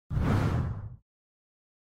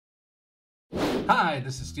Hi,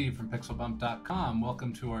 this is Steve from PixelBump.com.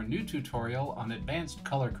 Welcome to our new tutorial on advanced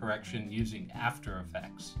color correction using After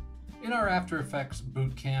Effects. In our After Effects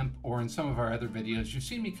bootcamp or in some of our other videos, you've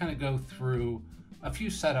seen me kind of go through a few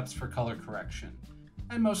setups for color correction.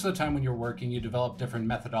 And most of the time when you're working, you develop different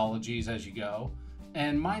methodologies as you go.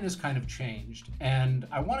 And mine has kind of changed. And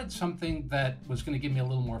I wanted something that was going to give me a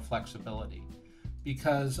little more flexibility,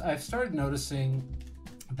 because I've started noticing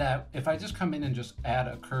that if I just come in and just add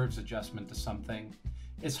a curves adjustment to something,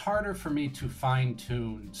 it's harder for me to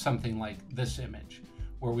fine-tune something like this image,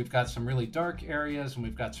 where we've got some really dark areas and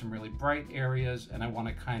we've got some really bright areas, and I want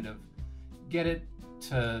to kind of get it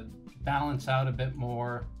to balance out a bit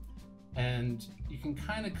more. And you can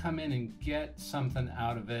kind of come in and get something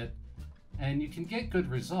out of it, and you can get good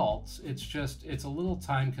results. It's a little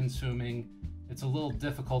time consuming. It's a little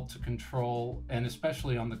difficult to control, and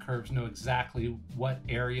especially on the curves, know exactly what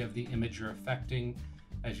area of the image you're affecting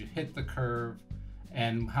as you hit the curve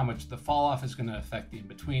and how much the fall off is going to affect the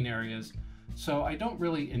in-between areas. So I don't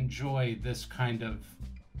really enjoy this kind of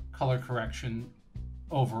color correction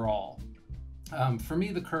overall. For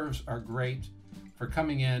me, the curves are great for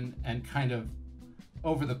coming in and kind of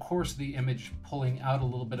over the course of the image pulling out a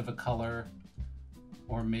little bit of a color,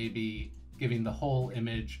 or maybe giving the whole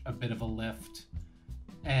image a bit of a lift.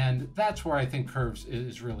 And that's where I think curves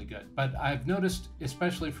is really good. But I've noticed,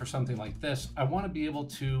 especially for something like this, I want to be able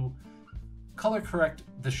to color correct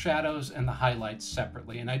the shadows and the highlights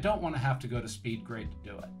separately, and I don't want to have to go to speed grade to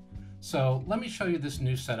do it. So let me show you this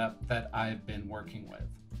new setup that I've been working with.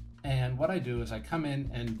 And what I do is I come in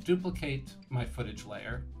and duplicate my footage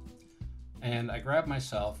layer, and I grab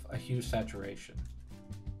myself a hue saturation.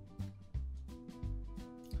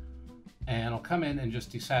 And I'll come in and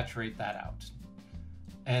just desaturate that out.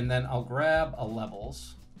 And then I'll grab a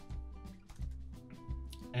levels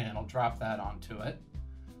and I'll drop that onto it.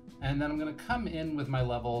 And then I'm going to come in with my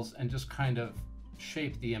levels and just kind of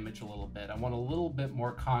shape the image a little bit. I want a little bit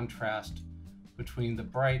more contrast between the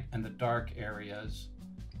bright and the dark areas.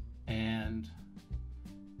 And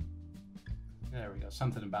there we go,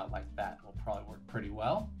 something about like that will probably work pretty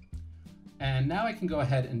well. And now I can go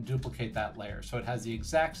ahead and duplicate that layer so it has the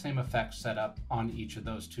exact same effects set up on each of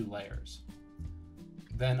those two layers.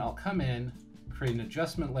 Then I'll come in, create an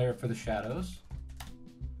adjustment layer for the shadows,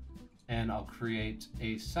 and I'll create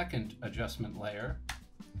a second adjustment layer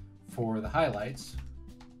for the highlights.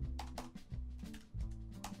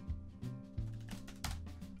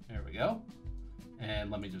 There we go. And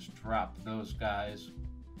let me just drop those guys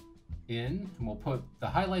in, and we'll put the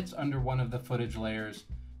highlights under one of the footage layers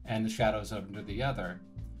and the shadows under the other.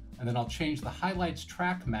 And then I'll change the highlights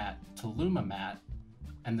track matte to Luma matte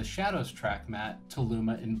and the shadows track matte to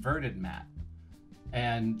Luma inverted matte.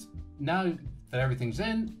 And now that everything's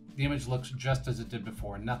in, the image looks just as it did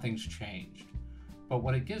before. Nothing's changed. But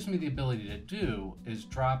what it gives me the ability to do is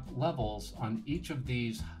drop levels on each of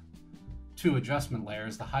these two adjustment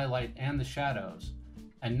layers, the highlight and the shadows.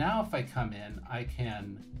 And now if I come in, I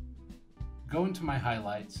can go into my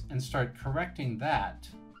highlights and start correcting that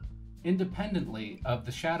independently of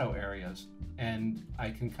the shadow areas. And I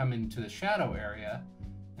can come into the shadow area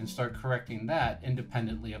and start correcting that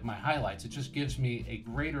independently of my highlights. It just gives me a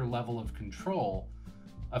greater level of control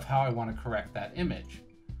of how I want to correct that image.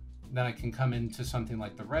 Then I can come into something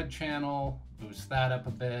like the red channel, boost that up a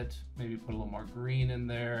bit, maybe put a little more green in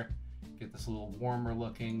there, get this a little warmer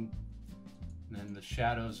looking. And then the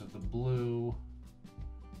shadows of the blue,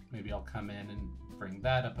 maybe I'll come in and bring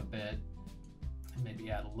that up a bit, and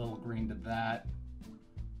maybe add a little green to that.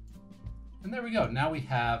 And there we go. Now we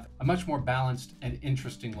have a much more balanced and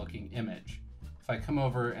interesting looking image. If I come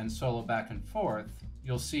over and solo back and forth,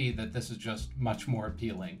 you'll see that this is just much more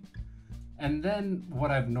appealing. And then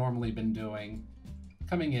what I've normally been doing,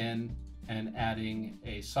 coming in and adding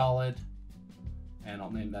a solid, and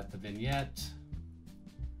I'll name that the vignette,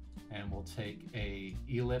 and we'll take a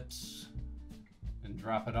ellipse and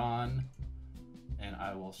drop it on, and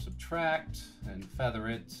I will subtract and feather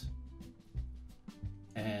it,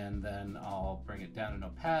 and then I'll bring it down in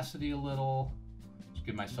opacity a little, just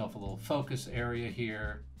give myself a little focus area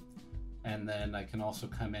here. And then I can also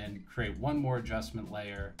come in, create one more adjustment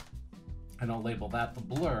layer, and I'll label that the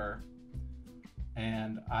blur.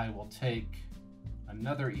 And I will take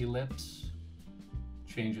another ellipse,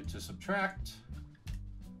 change it to subtract,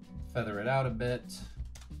 feather it out a bit,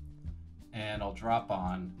 and I'll drop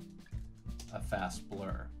on a fast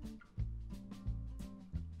blur.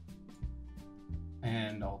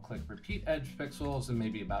 And I'll click repeat edge pixels and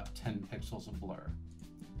maybe about 10 pixels of blur.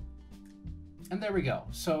 And there we go.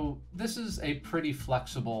 So this is a pretty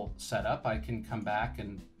flexible setup. I can come back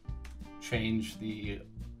and change the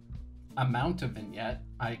amount of vignette,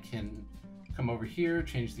 I can come over here,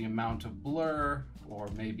 change the amount of blur, or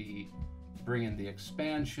maybe bring in the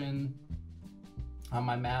expansion on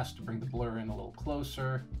my mask to bring the blur in a little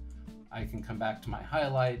closer. I can come back to my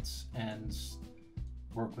highlights and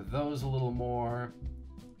work with those a little more,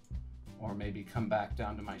 or maybe come back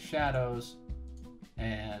down to my shadows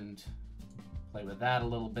and play with that a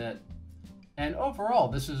little bit. And overall,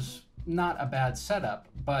 this is not a bad setup,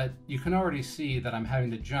 but you can already see that I'm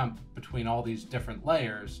having to jump between all these different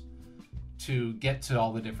layers to get to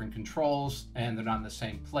all the different controls, and they're not in the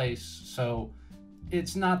same place. So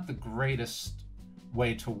it's not the greatest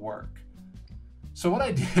way to work. So what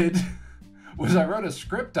I did was I wrote a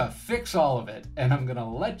script to fix all of it, and I'm gonna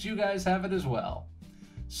let you guys have it as well.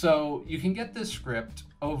 So you can get this script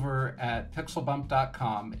over at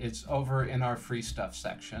PixelBump.com. It's over in our free stuff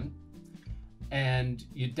section. And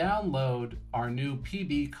you download our new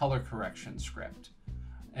PB color correction script.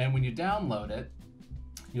 And when you download it,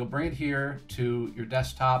 you'll bring it here to your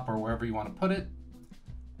desktop or wherever you want to put it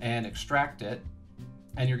and extract it.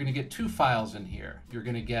 And you're going to get two files in here. You're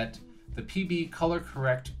going to get the PB color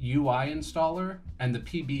correct UI installer and the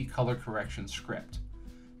PB color correction script.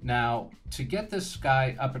 Now, to get this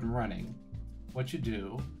guy up and running, what you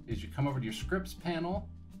do is you come over to your scripts panel,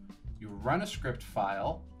 you run a script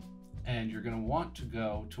file, and you're going to want to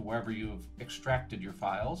go to wherever you've extracted your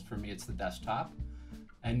files. For me, it's the desktop.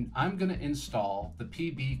 And I'm going to install the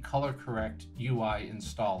PB Color Correct UI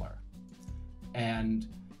installer. And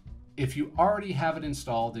if you already have it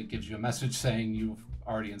installed, it gives you a message saying you've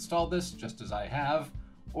already installed this, just as I have,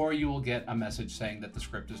 or you will get a message saying that the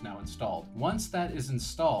script is now installed. Once that is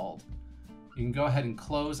installed, you can go ahead and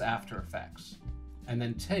close After Effects, and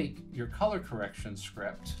then take your color correction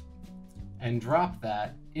script and drop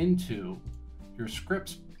that into your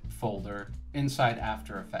scripts folder inside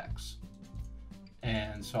After Effects.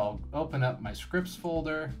 And so I'll open up my scripts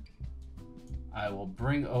folder. I will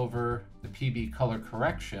bring over the PB color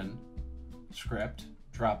correction script,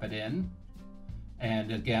 drop it in.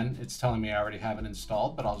 And again, it's telling me I already have it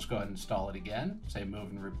installed, but I'll just go ahead and install it again. Say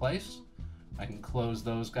move and replace. I can close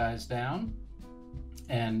those guys down.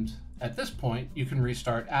 And at this point, you can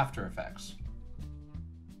restart After Effects.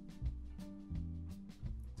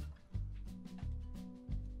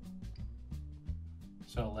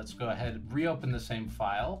 So let's go ahead and reopen the same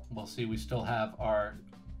file. We'll see we still have our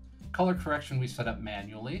color correction we set up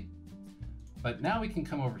manually. But now we can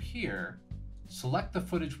come over here, select the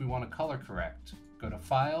footage we want to color correct, go to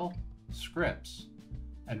File, Scripts,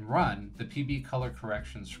 and run the PB color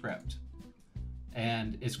correction script.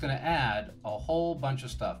 And it's going to add a whole bunch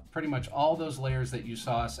of stuff. Pretty much all those layers that you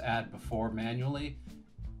saw us add before manually,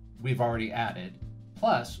 we've already added.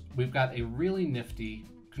 Plus, we've got a really nifty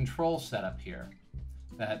control setup here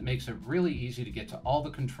that makes it really easy to get to all the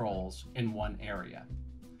controls in one area.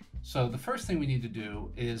 So the first thing we need to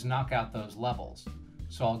do is knock out those levels.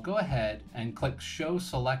 So I'll go ahead and click Show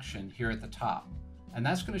Selection here at the top. And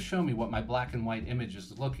that's going to show me what my black and white image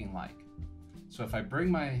is looking like. So if I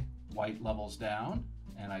bring my white levels down,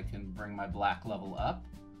 and I can bring my black level up,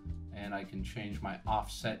 and I can change my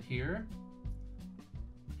offset here,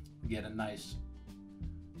 get a nice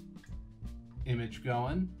image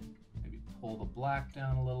going. Maybe pull the black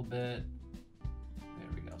down a little bit. There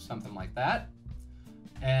we go, something like that.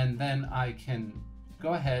 And then I can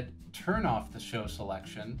go ahead, turn off the show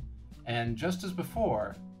selection, and just as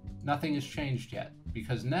before, nothing has changed yet,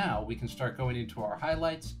 because now we can start going into our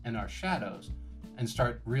highlights and our shadows and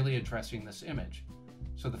start really addressing this image.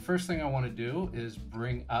 So the first thing I want to do is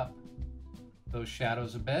bring up those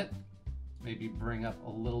shadows a bit, maybe bring up a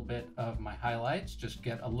little bit of my highlights, just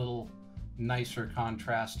get a little nicer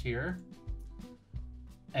contrast here.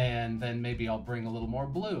 And then maybe I'll bring a little more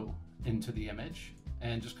blue into the image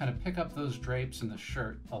and just kind of pick up those drapes in the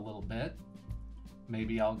shirt a little bit.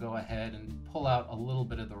 Maybe I'll go ahead and pull out a little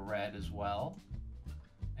bit of the red as well.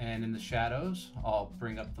 And in the shadows, I'll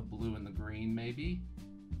bring up the blue and the green maybe.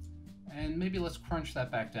 And maybe let's crunch that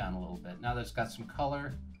back down a little bit. Now that it's got some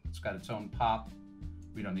color, it's got its own pop,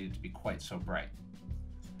 we don't need it to be quite so bright.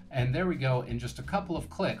 And there we go, in just a couple of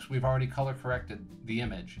clicks, we've already color corrected the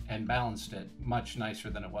image and balanced it much nicer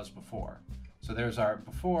than it was before. So there's our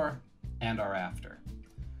before and our after.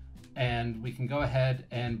 And we can go ahead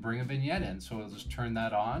and bring a vignette in. So we'll just turn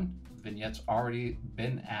that on. Vignette's already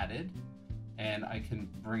been added, and I can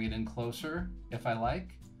bring it in closer if I like.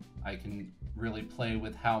 I can really play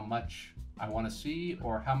with how much I want to see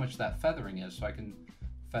or how much that feathering is. So I can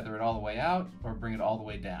feather it all the way out or bring it all the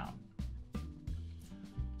way down.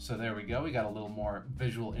 So there we go. We got a little more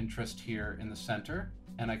visual interest here in the center,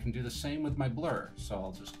 and I can do the same with my blur. So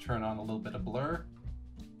I'll just turn on a little bit of blur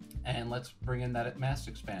And let's bring in that mask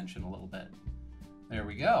expansion a little bit. There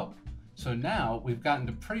we go. So now we've gotten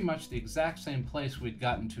to pretty much the exact same place we'd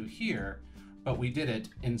gotten to here, but we did it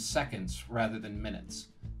in seconds rather than minutes.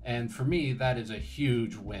 And for me, that is a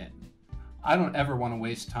huge win. I don't ever want to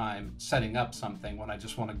waste time setting up something when I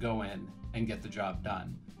just want to go in and get the job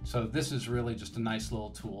done. So this is really just a nice little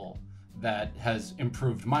tool that has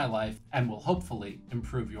improved my life and will hopefully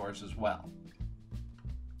improve yours as well.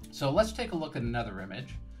 So let's take a look at another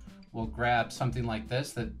image. We'll grab something like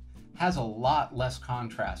this that has a lot less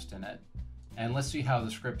contrast in it, and let's see how the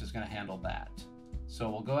script is going to handle that. So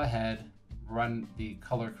we'll go ahead, run the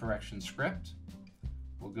color correction script.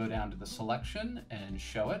 We'll go down to the selection and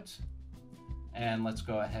show it. And let's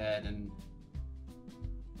go ahead and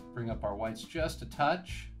bring up our whites just a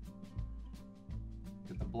touch.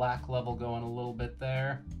 Get the black level going a little bit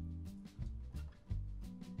there.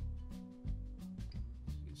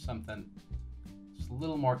 Something, just a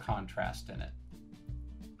little more contrast in it.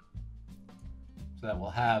 So that we'll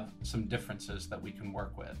have some differences that we can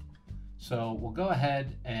work with. So we'll go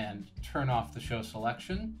ahead and turn off the show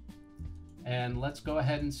selection, and let's go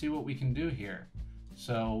ahead and see what we can do here.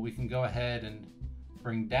 So we can go ahead and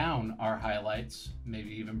bring down our highlights,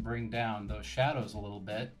 maybe even bring down those shadows a little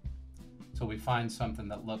bit so we find something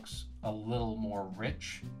that looks a little more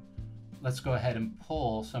rich. Let's go ahead and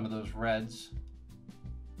pull some of those reds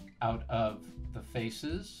out of the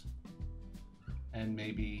faces and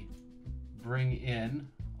maybe bring in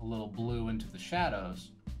a little blue into the shadows.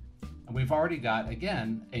 And we've already got,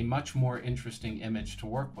 again, a much more interesting image to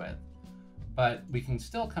work with. But we can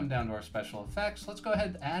still come down to our special effects. Let's go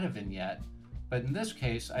ahead and add a vignette. But in this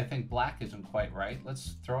case, I think black isn't quite right.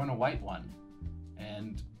 Let's throw in a white one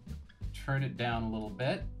and turn it down a little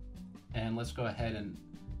bit. And let's go ahead and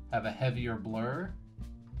have a heavier blur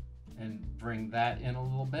and bring that in a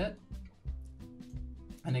little bit.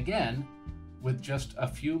 And again, with just a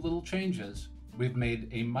few little changes, we've made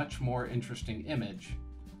a much more interesting image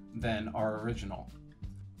than our original.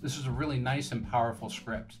 This is a really nice and powerful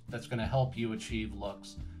script that's going to help you achieve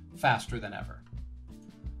looks faster than ever.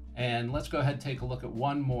 And let's go ahead and take a look at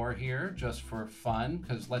one more here just for fun,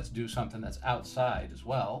 because let's do something that's outside as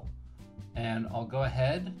well. And I'll go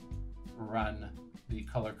ahead, run the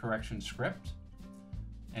color correction script,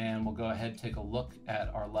 and we'll go ahead and take a look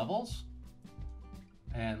at our levels.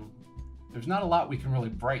 And there's not a lot we can really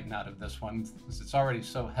brighten out of this one because it's already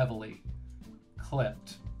so heavily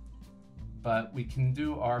clipped, but we can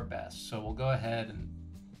do our best. So we'll go ahead and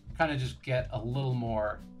kind of just get a little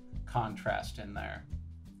more contrast in there.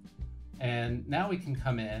 And now we can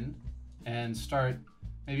come in and start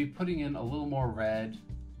maybe putting in a little more red,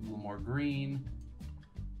 a little more green,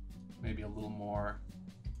 maybe a little more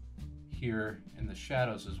here in the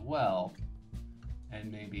shadows as well,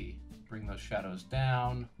 and maybe bring those shadows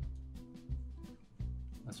down.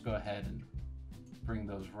 Let's go ahead and bring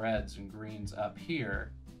those reds and greens up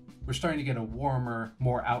here. We're starting to get a warmer,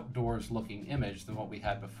 more outdoors looking image than what we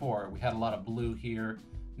had before. We had a lot of blue here.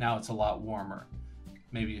 Now it's a lot warmer.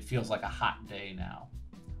 Maybe it feels like a hot day now.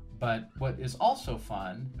 But what is also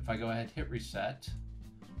fun, if I go ahead and hit reset,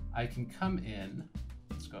 I can come in.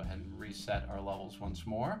 Let's go ahead and reset our levels once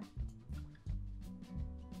more.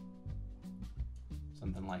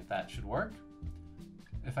 Something like that should work.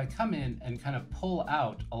 If I come in and kind of pull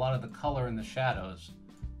out a lot of the color in the shadows,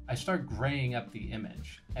 I start graying up the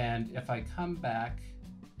image. And if I come back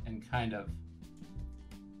and kind of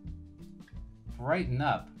brighten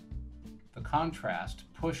up the contrast,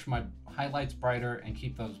 push my highlights brighter and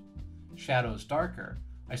keep those shadows darker,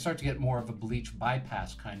 I start to get more of a bleach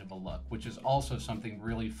bypass kind of a look, which is also something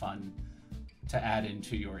really fun to add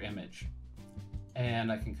into your image.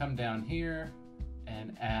 And I can come down here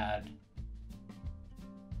and add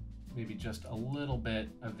maybe just a little bit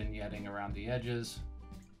of vignetting around the edges.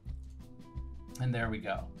 And there we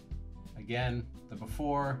go. Again, the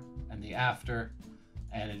before and the after,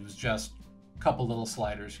 and it was just a couple little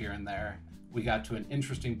sliders here and there. We got to an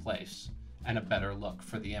interesting place and a better look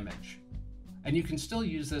for the image. And you can still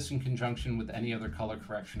use this in conjunction with any other color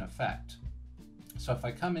correction effect. So if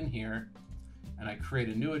I come in here and I create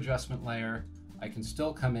a new adjustment layer, I can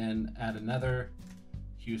still come in, add another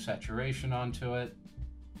hue saturation onto it.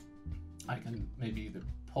 I can maybe either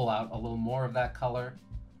pull out a little more of that color,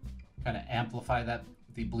 kind of amplify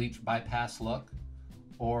the bleach bypass look,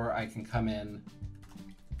 or I can come in,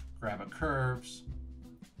 grab a curves,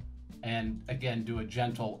 and again do a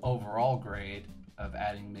gentle overall grade of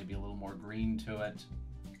adding maybe a little more green to it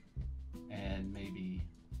and maybe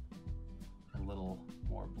a little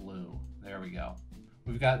more blue. There we go.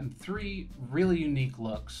 We've gotten 3 really unique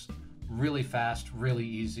looks, really fast, really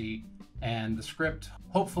easy, And the script,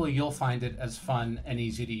 hopefully you'll find it as fun and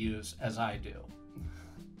easy to use as I do.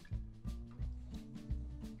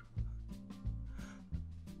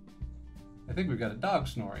 I think we've got a dog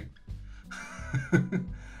snoring.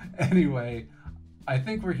 Anyway, I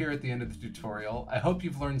think we're here at the end of the tutorial. I hope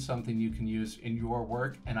you've learned something you can use in your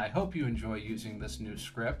work, and I hope you enjoy using this new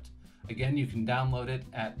script. Again, you can download it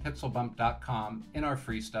at PixelBump.com in our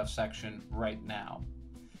free stuff section right now.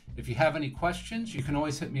 If you have any questions, you can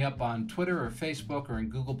always hit me up on Twitter or Facebook or in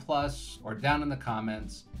Google+, or down in the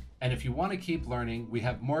comments. And if you want to keep learning, we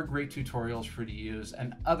have more great tutorials for you to use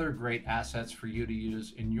and other great assets for you to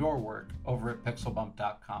use in your work over at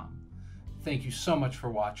PixelBump.com. Thank you so much for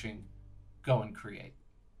watching. Go and create.